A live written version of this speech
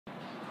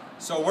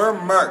So we're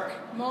M.E.R.C.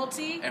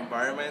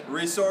 Mulit-Environment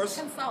Resource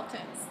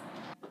Consultants.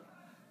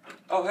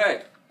 Oh,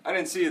 hey, I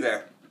didn't see you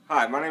there.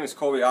 Hi, my name is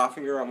Colby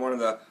Offinger. I'm one of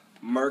the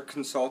M.E.R.C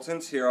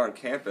consultants here on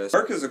campus.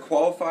 M.E.R.C is a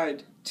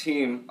qualified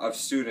team of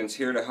students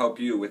here to help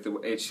you with the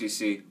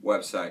HCC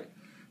website.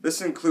 This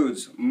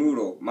includes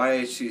Moodle,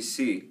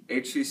 MyHCC,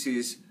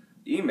 HCC's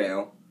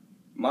email,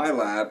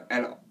 MyLab,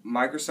 and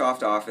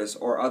Microsoft Office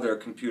or other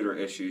computer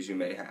issues you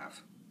may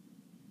have.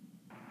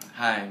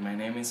 Hi, my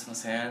name is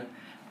Jose.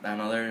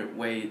 Another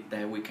way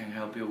that we can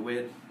help you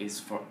with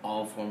is for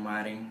all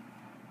formatting,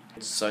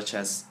 such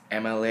as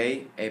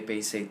MLA,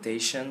 APA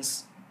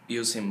citations,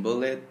 using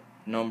bullet,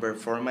 number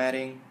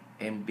formatting,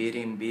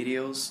 embedding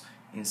videos,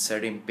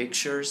 inserting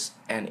pictures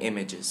and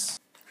images.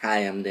 Hi,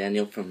 I'm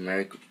Daniel from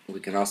M.E.R.C.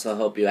 We can also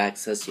help you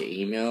access your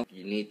email.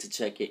 You need to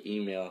check your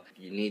email.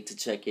 You need to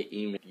check your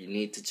email. You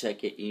need to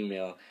check your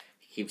email.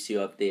 It keeps you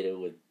updated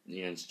with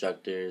your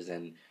instructors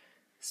and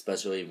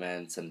special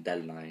events and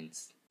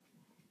deadlines.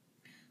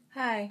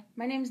 Hi,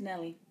 my name's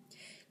Nellie.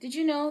 Did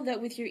you know that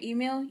with your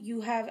email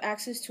you have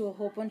access to a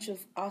whole bunch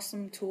of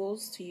awesome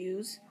tools to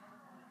use?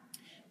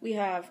 We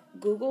have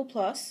Google+,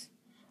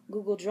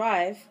 Google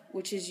Drive,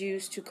 which is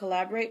used to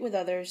collaborate with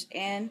others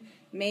and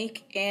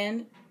make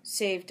and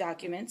save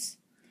documents,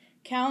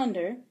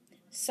 Calendar,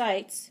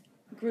 Sites,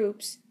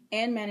 Groups,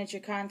 and manage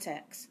your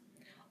contacts.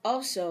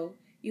 Also,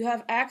 you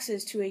have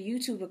access to a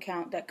YouTube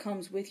account that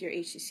comes with your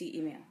HCC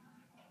email.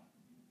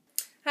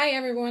 Hi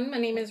everyone, my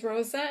name is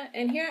Rosa,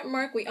 and here at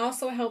M.E.R.C we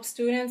also help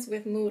students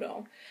with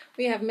Moodle.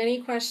 We have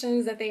many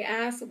questions that they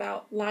ask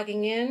about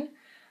logging in,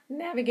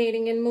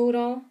 navigating in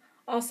Moodle,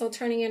 also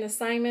turning in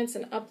assignments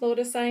and upload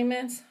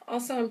assignments,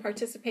 also in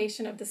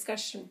participation of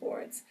discussion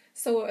boards.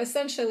 So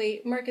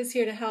essentially, M.E.R.C is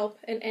here to help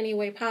in any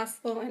way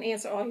possible and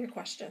answer all your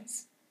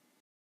questions.